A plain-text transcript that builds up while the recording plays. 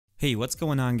Hey, what's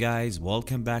going on guys?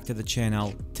 Welcome back to the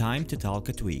channel. Time to talk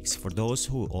TWEAKS. For those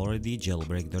who already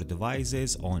jailbreak their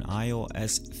devices on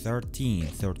iOS 13,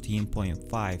 13.5,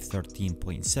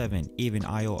 13.7, even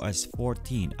iOS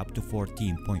 14 up to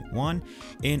 14.1,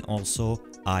 and also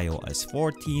iOS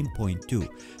 14.2.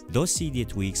 Those Cydia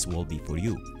tweaks will be for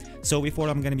you. So before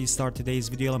I'm gonna start today's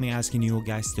video, let me asking you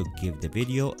guys to give the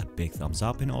video a big thumbs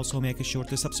up and also make sure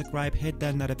to subscribe, hit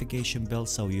that notification bell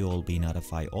so you'll be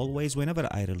notified always whenever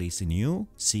I release a new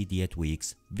Cydia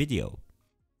tweaks video.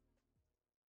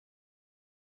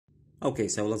 Okay,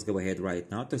 so let's go ahead right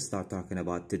now to start talking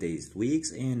about today's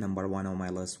tweaks, and number one on my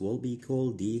list will be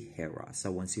called the Hera.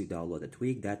 So once you download the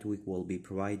tweak, that tweak will be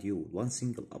provide you one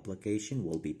single application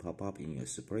will be pop up in your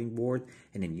springboard,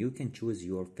 and then you can choose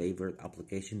your favorite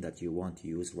application that you want to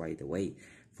use right away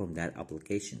from that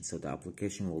application. So the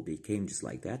application will become just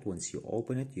like that. Once you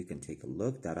open it, you can take a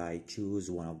look that I choose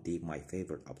one of my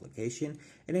favorite application,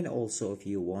 and then also if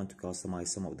you want to customize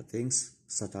some of the things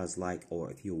such as or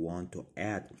if you want to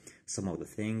add some of the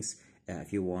things,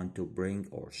 if you want to bring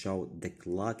or show the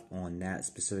clock on that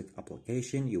specific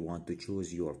application, you want to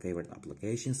choose your favorite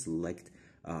application, select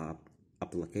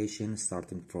application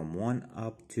starting from 1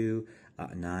 up to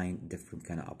 9 different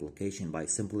kind of application by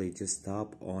simply just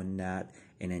tap on that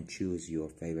and then choose your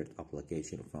favorite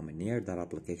application from in here. That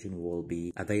application will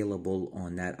be available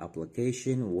on that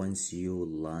application once you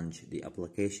launch the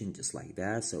application, just like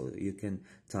that. So you can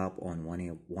tap on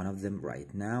one of them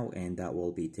right now, and that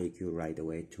will be take you right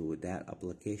away to that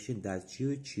application that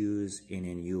you choose, and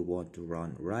then you want to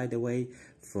run right away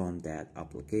from that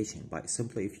application by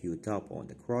simply if you tap on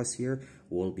the cross here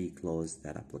will be close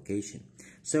that application.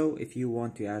 So if you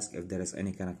want to ask if there is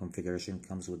any kind of configuration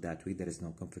comes with that tweak, there is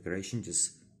no configuration,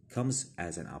 just comes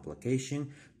as an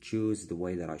application. Choose the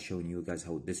way that I shown you guys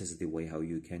how this is the way how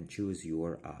you can choose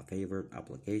your favorite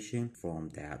application from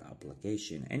that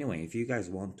application. Anyway, if you guys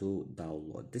want to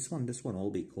download this one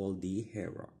will be called the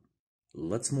Hera.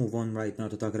 Let's move on right now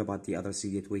to talking about the other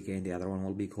Cydia tweak, and the other one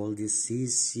will be called the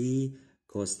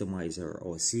CCCustomizer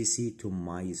or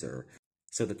CCTomizer.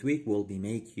 So the tweak will be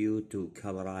make you to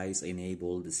colorize,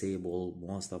 enable, disable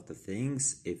most of the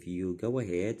things. If you go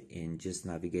ahead and just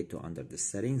navigate to under the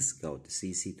settings, go to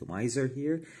CCTomizer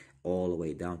here, all the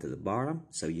way down to the bottom,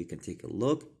 so you can take a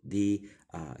look.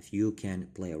 If you can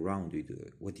play around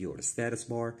with your status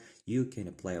bar, you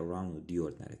can play around with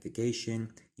your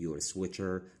notification, your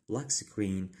switcher, lock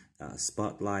screen,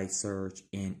 spotlight search,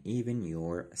 and even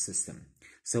your system.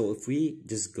 So if we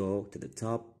just go to the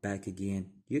top, back again,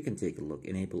 you can take a look,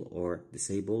 enable or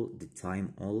disable the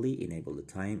time only, enable the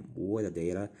time with the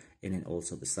data, and then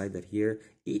also beside that here,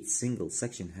 each single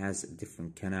section has a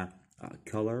different kind of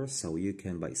color, so you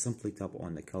can by simply tap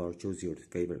on the color, choose your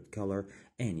favorite color,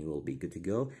 and you will be good to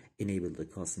go. Enable the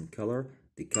custom color,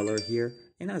 the color here,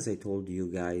 and as I told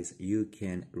you guys, you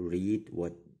can read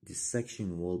what this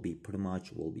section will be pretty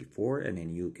much will be for, and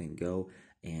then you can go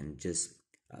and just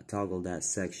toggle that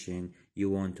section. You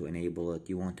want to enable it,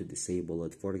 you want to disable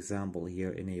it. For example,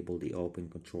 here, enable the Open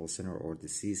Control Center or the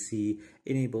CC,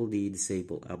 enable the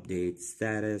Disable Update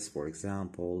Status, for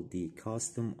example, the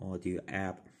Custom Audio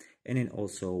App, and then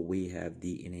also we have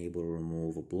the Enable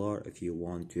Remove Blur if you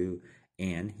want to.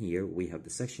 And here we have the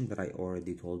section that I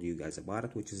already told you guys about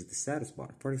it, which is the status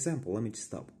bar. For example, let me just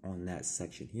stop on that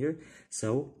section here.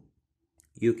 So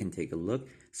you can take a look,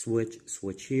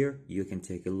 switch here, you can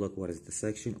take a look what is the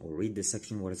section or read the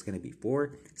section what it's going to be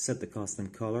for. Set the custom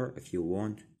color if you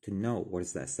want to know what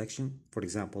is that section. For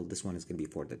example, this one is going to be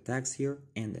for the text here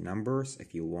and the numbers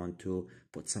if you want to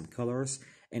put some colors.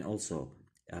 And also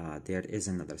there is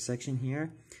another section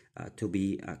here to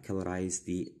be colorize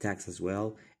the text as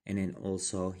well. And then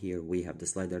also here we have the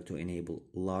slider to enable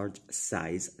large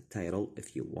size title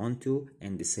if you want to,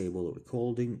 and disable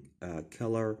recording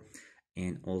color.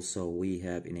 And also we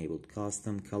have enabled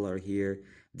custom color here,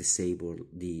 disable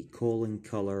the calling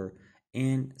color,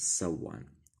 and so on.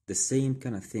 The same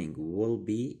kind of thing will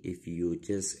be if you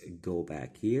just go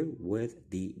back here with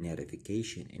the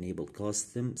notification, enable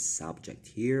custom subject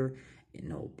here,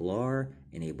 no blur,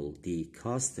 enable the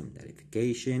custom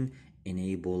notification,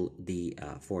 enable the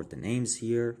for the names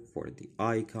here, for the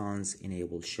icons,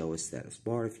 enable show status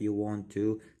bar if you want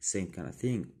to. Same kind of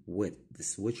thing with the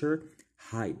switcher,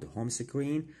 hide the home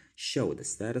screen, show the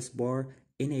status bar,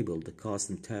 enable the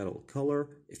custom title color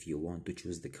if you want to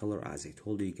choose the color as I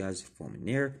told you guys from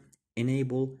there,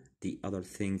 enable the other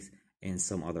things and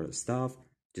some other stuff.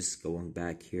 Just going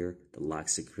back here, the lock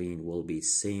screen will be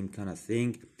same kind of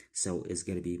thing, so it's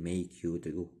gonna be make you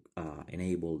to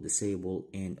enable, disable,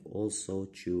 and also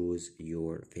choose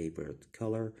your favorite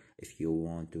color if you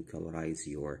want to colorize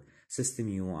your system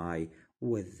UI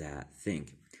with that thing.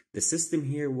 The system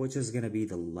here, which is going to be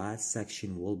the last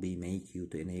section, will be make you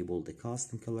to enable the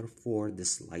custom color for the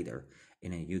slider,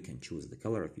 and then you can choose the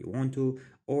color if you want to,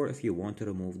 or if you want to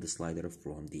remove the slider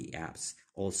from the apps.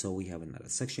 Also, we have another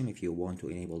section if you want to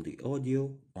enable the audio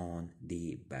on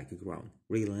the background.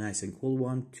 Really nice and cool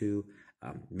one to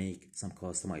make some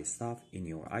customized stuff in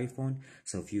your iPhone.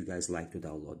 So if you guys like to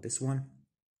download this one,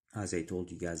 as I told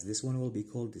you guys, this one will be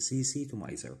called the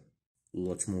CCTomizer.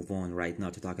 Let's move on right now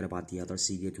to talking about the other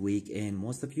Cydia tweak, and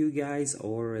most of you guys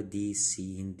already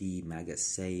seen the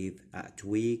MagSafe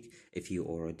tweak. If you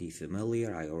already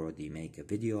familiar, I already make a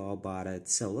video about it.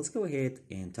 So let's go ahead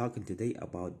and talking today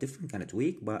about different kind of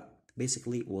tweak, but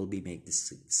basically we'll be make the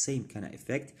same kind of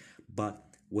effect, but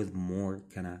with more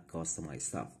kind of customized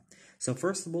stuff. So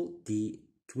first of all, the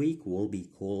tweak will be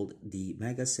called the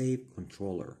MagSafe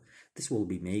Controller. This will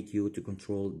be make you to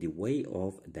control the way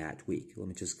of that tweak. Let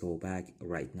me just go back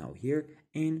right now here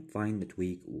and find the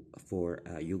tweak for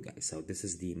you guys. So this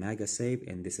is the MagSafe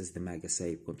and this is the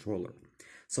MagSafe Controller.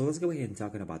 So let's go ahead and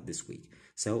talking about this tweak.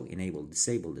 So enable,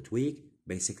 disable the tweak.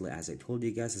 Basically, as I told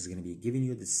you guys, is going to be giving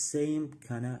you the same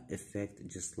kind of effect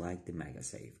just like the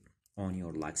MagSafe on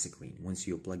your lock screen. Once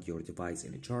you plug your device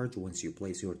in a charge, once you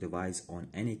place your device on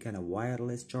any kind of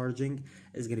wireless charging,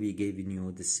 it's going to be giving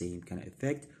you the same kind of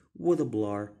effect with a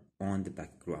blur on the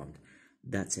background.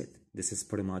 That's it. This is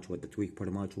pretty much what the tweak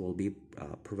pretty much will be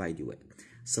provide you with.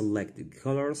 Select the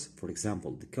colors. For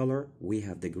example, the color, we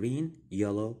have the green,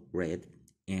 yellow, red,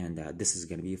 and this is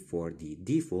going to be for the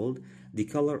default. The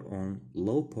color on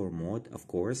low power mode, of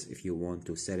course, if you want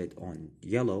to set it on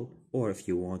yellow, or if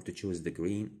you want to choose the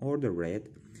green or the red.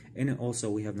 And also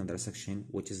we have another section,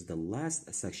 which is the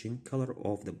last section, color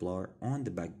of the blur on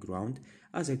the background.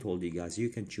 As I told you guys, you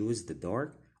can choose the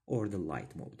dark or the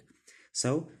light mode.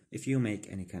 So if you make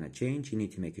any kind of change, you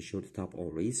need to make sure the top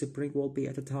already spring will be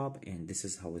at the top, and this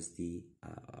is how is the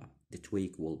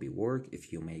tweak will be work.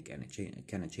 If you make any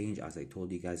kind of change, as I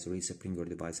told you guys, respring your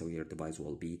device, or your device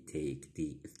will be take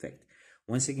the effect.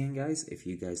 Once again, guys, if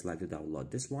you guys like to download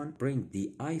this one, bring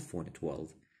the iPhone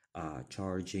 12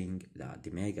 charging the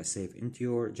MagSafe into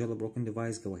your jailbroken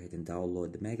device. Go ahead and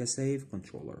download the MagSafe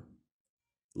Controller.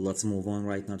 Let's move on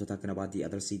right now to talking about the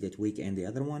other Cydia tweak, and the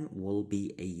other one will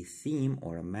be a theme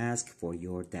or a mask for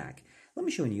your deck. Let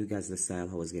me show you guys the style,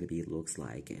 how it's going to be looks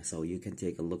like. So you can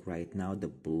take a look right now, the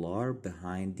blur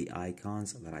behind the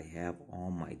icons that I have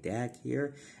on my deck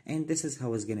here, and this is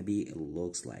how it's going to be it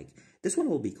looks like. This one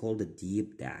will be called the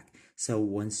DeepDeck. So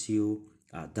once you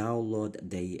download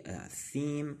the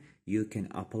theme, you can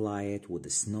apply it with the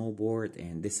snowboard,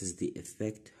 and this is the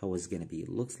effect how it's gonna be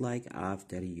looks like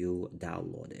after you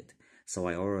download it. So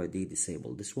I already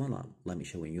disabled this one. Let me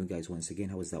show you guys once again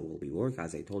how is that will be work.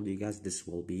 As I told you guys, this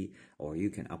will be, or you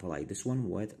can apply this one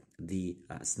with the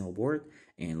snowboard,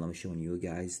 and let me show you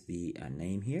guys the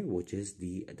name here, which is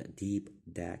the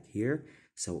DeepDeck here.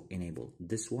 So enable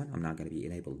this one. I'm not going to be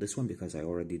enable this one because I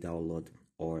already download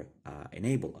or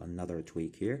enable another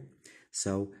tweak here.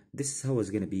 So this is how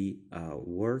it's going to be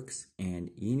works,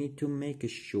 and you need to make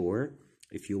sure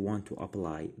if you want to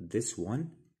apply this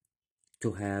one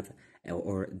to have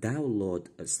or download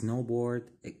a snowboard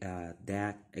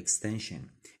DAC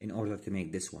extension in order to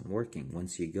make this one working.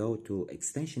 Once you go to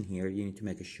extension here, you need to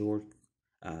make sure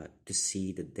to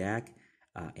see the DAC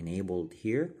enabled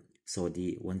here. So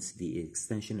once the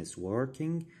extension is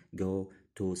working, go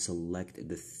to select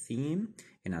the theme,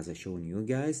 and as I shown you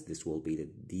guys, this will be the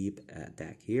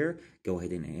DeepDeck here. Go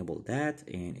ahead and enable that,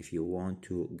 and if you want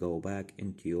to go back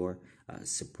into your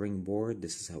springboard,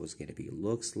 this is how it's going to be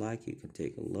looks like. You can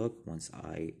take a look once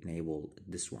I enable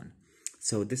this one.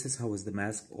 So this is how is the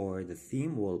mask or the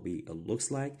theme will be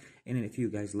looks like. And if you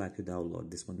guys like to download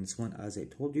this one as I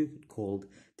told you, called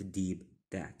the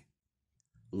DeepDeck.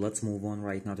 Let's move on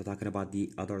right now to talking about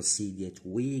the other Cydia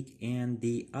tweak, and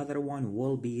the other one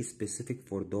will be specific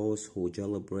for those who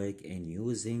jailbreak and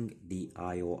using the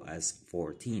iOS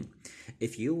 14.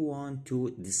 If you want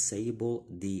to disable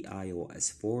the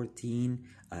iOS 14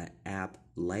 app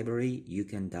library, you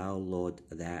can download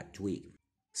that tweak.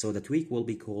 So the tweak will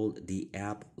be called the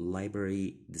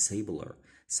AppLibraryDisabler.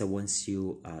 So once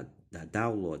you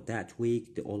download that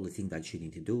tweak, the only thing that you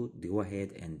need to do, go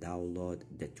ahead and download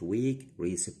the tweak,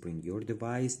 respring your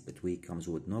device. The tweak comes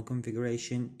with no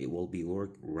configuration. It will be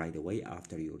work right away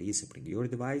after you respring your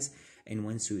device. And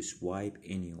once you swipe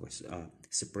in your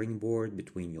springboard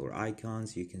between your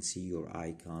icons, you can see your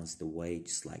icons the way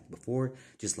just like before,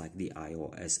 just like the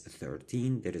iOS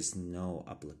 13. There is no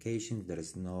application, there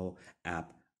is no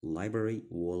app library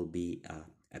will be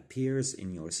appears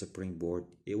in your springboard.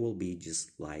 It will be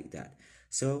just like that.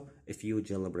 So if you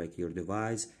jailbreak your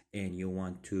device and you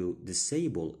want to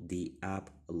disable the app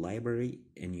library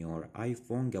in your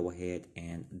iPhone, go ahead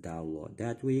and download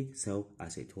that tweak. So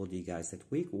as I told you guys, that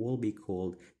tweak will be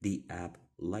called the App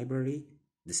Library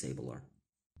Disabler.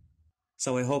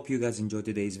 So I hope you guys enjoyed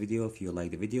today's video. If you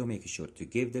like the video, make sure to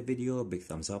give the video a big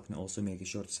thumbs up, and also make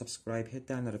sure to subscribe, hit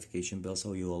that notification bell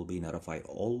so you will be notified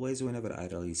always whenever I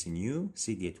release a new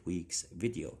Cydia tweaks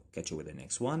video. Catch you with the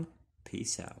next one.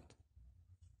 Peace out.